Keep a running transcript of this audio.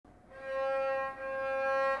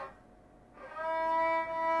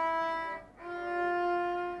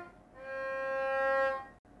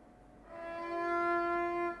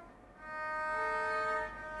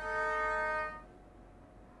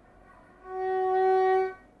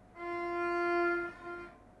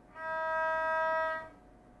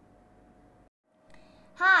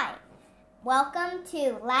Welcome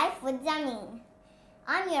to Life with Zamin.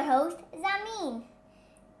 I'm your host, Zamin.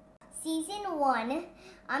 Season 1,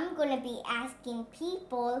 I'm going to be asking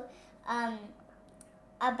people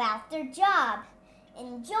about their job.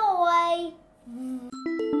 Enjoy!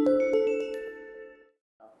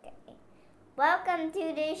 Okay. Welcome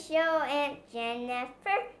to the show, Aunt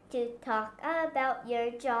Jennifer, to talk about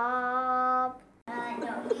your job.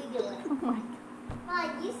 No, you do it. Oh my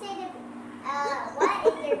God. You say what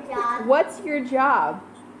is your job? What's your job?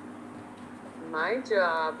 My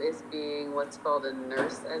job is being what's called a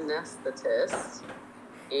nurse anesthetist,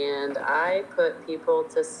 and I put people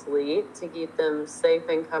to sleep to keep them safe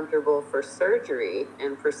and comfortable for surgery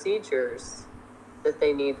and procedures that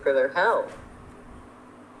they need for their health.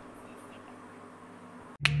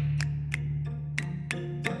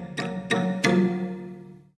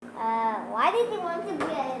 Why did you want to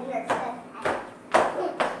be a nurse?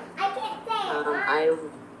 I can't say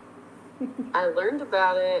I learned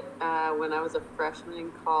about it when I was a freshman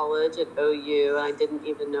in college at OU, and I didn't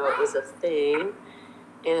even know it was a thing.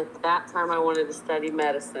 And at that time, I wanted to study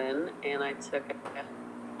medicine, and I took a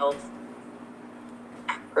health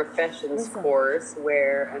professions course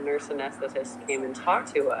where a nurse anesthetist came and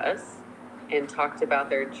talked to us and talked about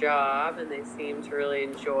their job, and they seemed to really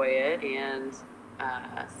enjoy it. And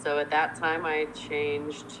so at that time, I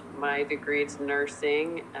changed my degree to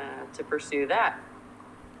nursing to pursue that,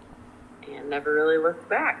 and never really looked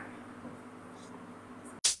back.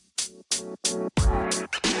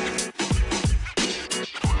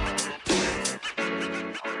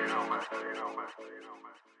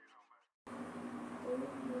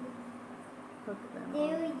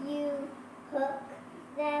 Do you hook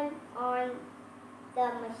them on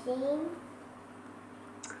the machine?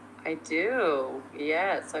 I do,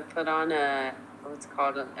 yes. I put on what's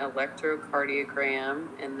called an electrocardiogram,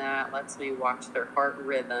 and that lets me watch their heart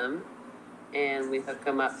rhythm. And we hook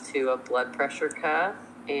them up to a blood pressure cuff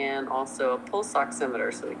and also a pulse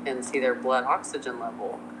oximeter so we can see their blood oxygen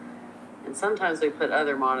level. And sometimes we put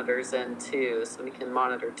other monitors in too, so we can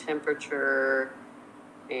monitor temperature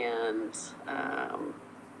and,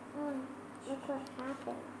 Look what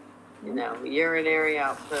happened. Urinary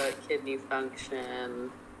output, kidney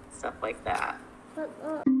function, stuff like that.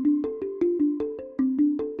 About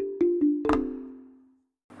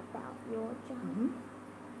your job. Mm-hmm.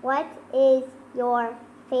 What is your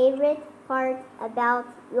favorite part about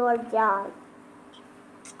your job?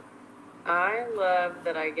 I love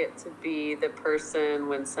that I get to be the person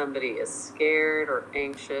when somebody is scared or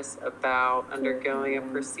anxious about undergoing a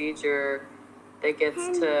procedure that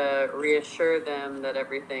gets to reassure them that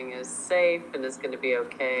everything is safe and is going to be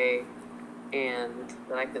okay, and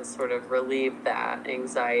that I can sort of relieve that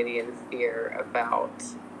anxiety and fear about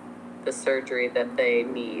the surgery that they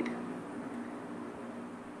need.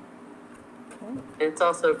 It's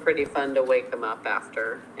also pretty fun to wake them up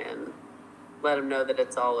after and let them know that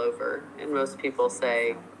it's all over. And most people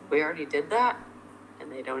say, "We already did that,"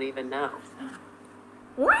 and they don't even know.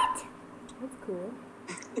 What? That's cool.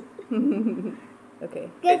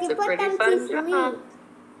 Okay. Because It's you a put pretty them fun to job. sleep.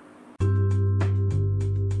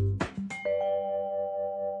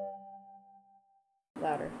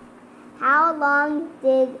 Louder. How long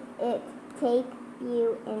did it take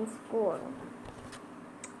you in school?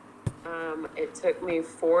 It took me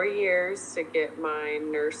 4 years to get my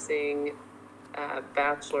nursing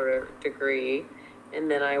bachelor degree, and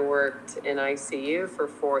then I worked in ICU for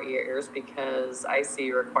 4 years because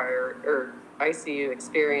ICU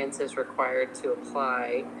experience is required to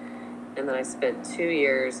apply. And then I spent 2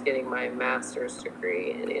 years getting my master's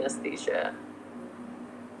degree in anesthesia.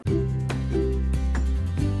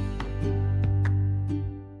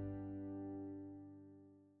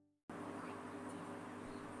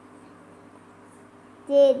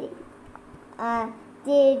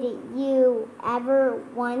 Did you ever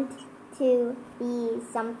want to be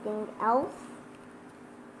something else?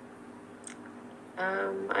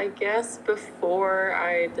 I guess before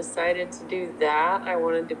I decided to do that, I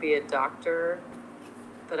wanted to be a doctor,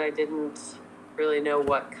 but I didn't really know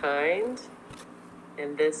what kind.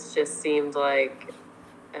 And this just seemed like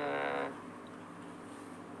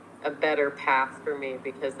a better path for me,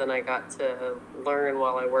 because then I got to learn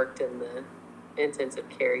while I worked in the intensive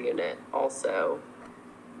care unit also.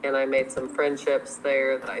 And I made some friendships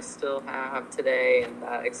there that I still have today, and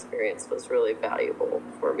that experience was really valuable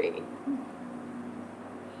for me.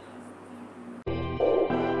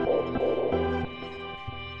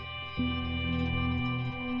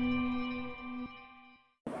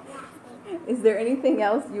 Is there anything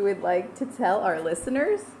else you would like to tell our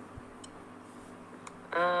listeners?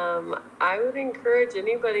 I would encourage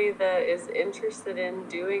anybody that is interested in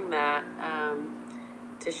doing that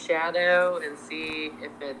to shadow and see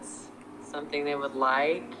if it's something they would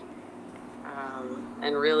like.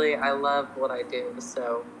 And really, I love what I do,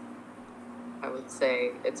 so I would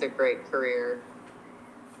say it's a great career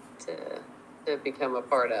to become a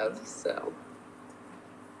part of. So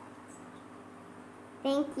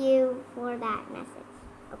Thank you for that message.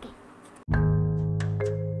 Okay.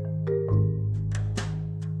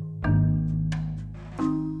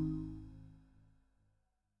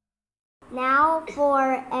 Now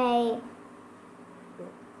for a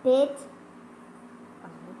bit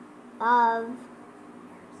of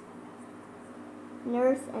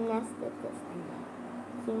nurse anesthetist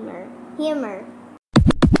humor.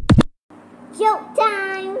 Joke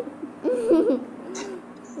time!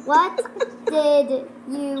 What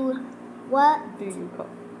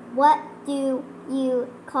do you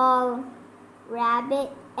call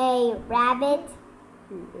a rabbit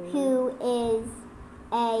who is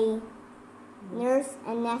a nurse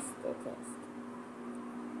anesthetist?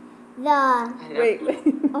 Wait.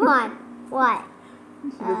 What? What?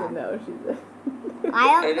 She doesn't know. She's I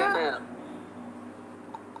I don't don't know. know.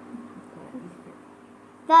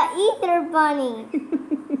 The ether bunny.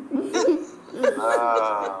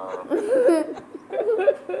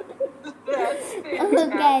 That's Okay,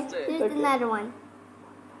 fantastic. here's another one.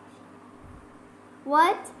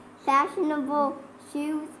 What fashionable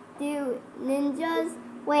shoes do ninjas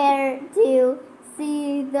wear to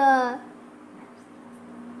see the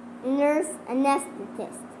nurse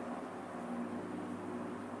anesthetist?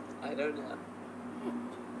 I don't know.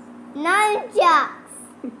 Nunchucks.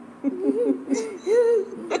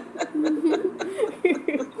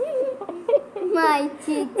 My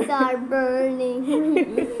cheeks are burning.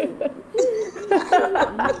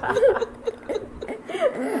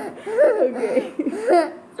 Okay.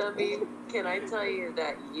 Stubby, can I tell you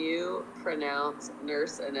that you pronounce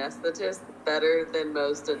nurse anesthetist better than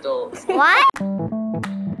most adults? What?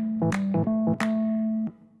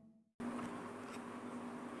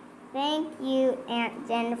 Thank you, Aunt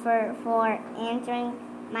Jennifer, for answering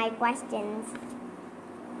my questions.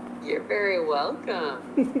 You're very welcome.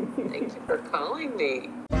 Thank you for calling me.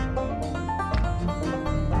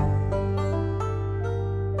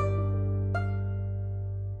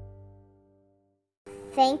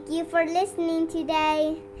 Thank you for listening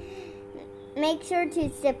today. Make sure to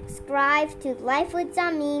subscribe to Life with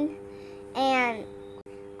Zamin and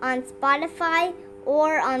on Spotify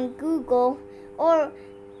or on Google or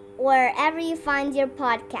wherever you find your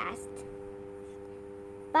podcast.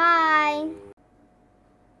 Bye.